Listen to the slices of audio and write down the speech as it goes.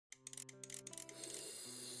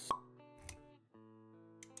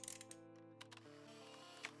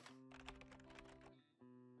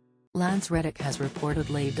Lance Reddick has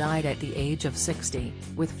reportedly died at the age of 60,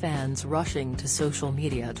 with fans rushing to social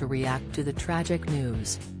media to react to the tragic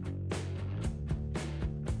news.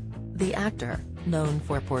 The actor, known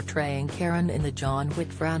for portraying Karen in the John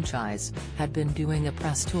Wick franchise, had been doing a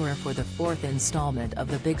press tour for the fourth installment of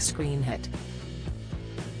the big-screen hit.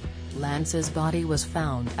 Lance's body was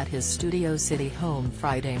found at his Studio City home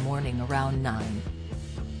Friday morning around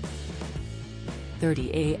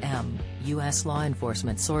 9:30 a.m., U.S. law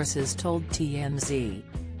enforcement sources told TMZ.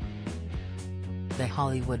 The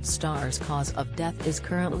Hollywood star's cause of death is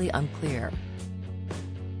currently unclear.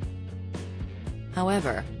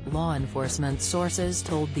 However, law enforcement sources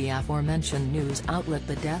told the aforementioned news outlet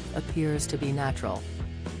the death appears to be natural.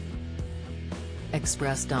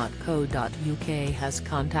 Express.co.uk has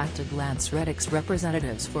contacted Lance Reddick's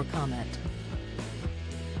representatives for comment.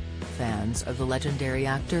 Fans of the legendary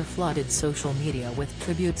actor flooded social media with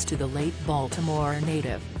tributes to the late Baltimore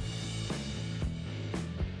native.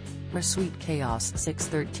 Sweet Chaos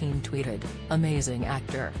 613 tweeted, "Amazing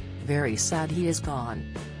actor, very sad he is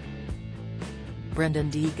gone." Brendan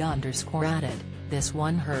D. added, "This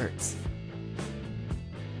one hurts.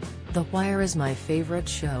 The Wire is my favorite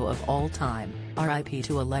show of all time, RIP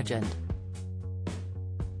to a legend."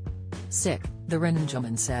 Sick, the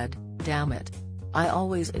Rinjaman said, "Damn it. I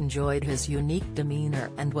always enjoyed his unique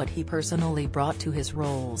demeanor and what he personally brought to his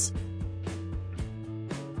roles.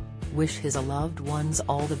 Wish his loved ones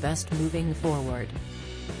all the best moving forward.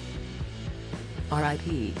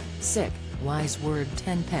 RIP, Sick, wise word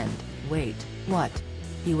 10 penned, wait, what?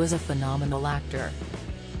 He was a phenomenal actor.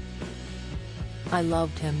 I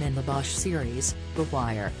loved him in the Bosch series, The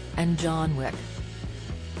Wire, and John Wick.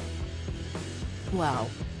 Wow.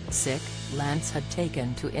 Sick." Lance had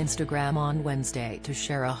taken to Instagram on Wednesday to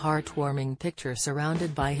share a heartwarming picture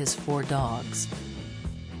surrounded by his 4 dogs.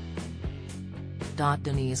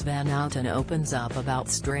 Denise Van Outen opens up about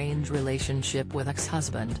strange relationship with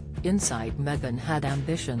ex-husband. Inside Meghan had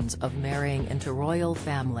ambitions of marrying into royal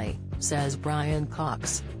family, says Brian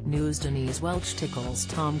Cox. News Denise Welch tickles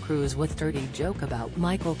Tom Cruise with dirty joke about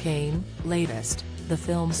Michael Caine. Latest, the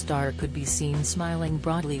film star could be seen smiling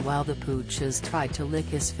broadly while the pooches tried to lick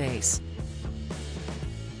his face.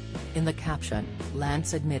 In the caption,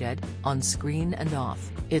 Lance admitted, "On screen and off,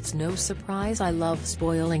 it's no surprise I love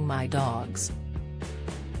spoiling my dogs."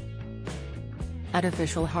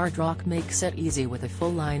 Official Hard Rock makes it easy with a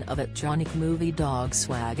full line of It Johnnick movie dog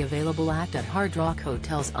swag available at Hard Rock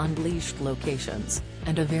Hotel's Unleashed locations,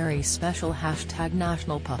 and a very special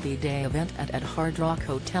 #National Puppy Day event at Hard Rock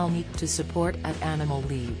Hotel Meet to support at Animal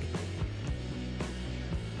League.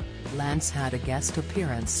 Lance had a guest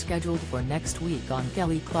appearance scheduled for next week on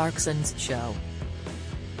Kelly Clarkson's show.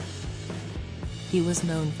 He was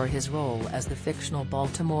known for his role as the fictional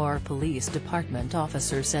Baltimore Police Department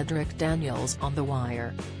officer Cedric Daniels on The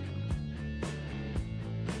Wire,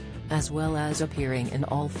 as well as appearing in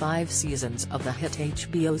all 5 seasons of the hit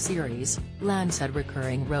HBO series. Lance had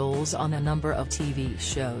recurring roles on a number of TV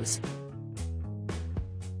shows.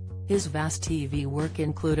 His vast TV work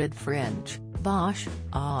included Fringe, Bosch,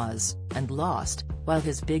 Oz, and Lost, while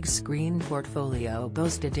his big-screen portfolio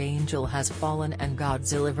boasted Angel Has Fallen and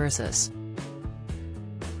Godzilla vs.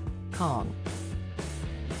 Kong.